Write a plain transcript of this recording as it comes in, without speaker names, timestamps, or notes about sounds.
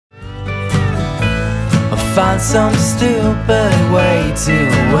I'll find some stupid way to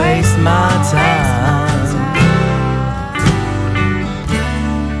waste my time.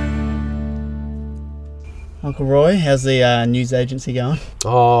 Uncle Roy, how's the news agency going?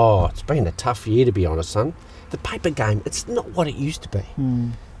 Oh, it's been a tough year, to be honest, son. The paper game, it's not what it used to be.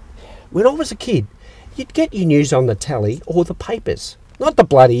 When I was a kid, you'd get your news on the telly or the papers, not the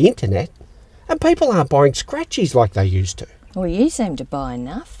bloody internet. And people aren't buying scratchies like they used to. Well, you seem to buy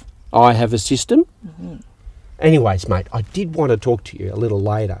enough. I have a system. Anyways, mate, I did want to talk to you a little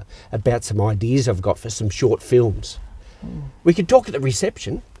later about some ideas I've got for some short films. We could talk at the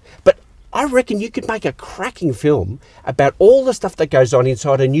reception, but I reckon you could make a cracking film about all the stuff that goes on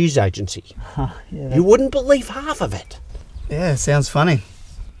inside a news agency. Yeah. You wouldn't believe half of it. Yeah, sounds funny.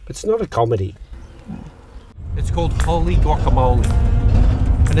 It's not a comedy. It's called Holy Guacamole,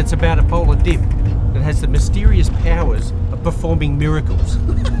 and it's about a bowl of dip that has the mysterious powers of performing miracles.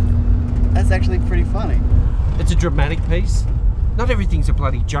 That's actually pretty funny. It's a dramatic piece. Not everything's a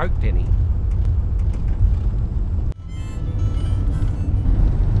bloody joke, Denny.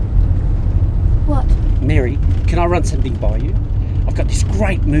 What? Mary, can I run something by you? I've got this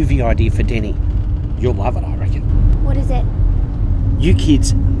great movie idea for Denny. You'll love it, I reckon. What is it? You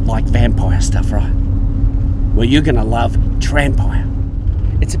kids like vampire stuff, right? Well, you're gonna love Trampire.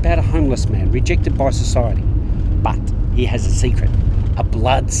 It's about a homeless man rejected by society, but he has a secret, a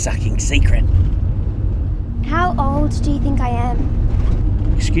blood-sucking secret. How old do you think I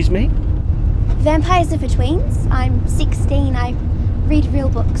am? Excuse me? Vampires are for tweens. I'm 16. I read real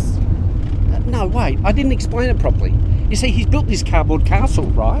books. No, wait, I didn't explain it properly. You see, he's built this cardboard castle,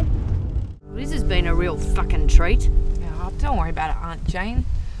 right? This has been a real fucking treat. Oh, don't worry about it, Aunt Jane.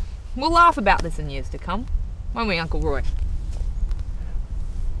 We'll laugh about this in years to come, won't we, Uncle Roy?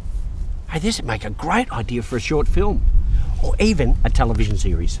 Hey, this would make a great idea for a short film, or even a television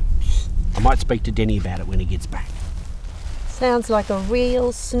series. I might speak to Denny about it when he gets back. Sounds like a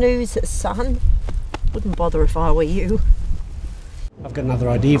real snoozer, son. Wouldn't bother if I were you. I've got another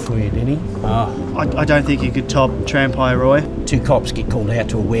idea for you, Denny. I don't think you could top Trampire, Roy. 2 cops get called out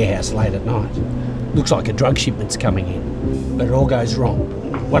to a warehouse late at night. Looks like a drug shipment's coming in, but it all goes wrong.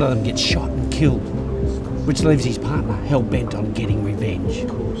 One of them gets shot and killed, which leaves his partner hell-bent on getting revenge.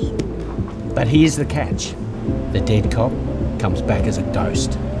 But here's the catch. The dead cop comes back as a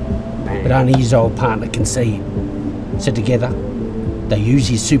ghost, but only his old partner can see him. So together, they use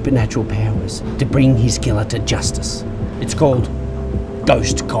his supernatural powers to bring his killer to justice. It's called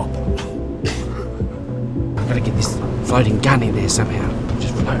Ghost Cop. I've got to get this floating gun in there somehow.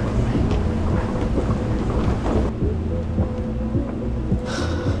 Just float.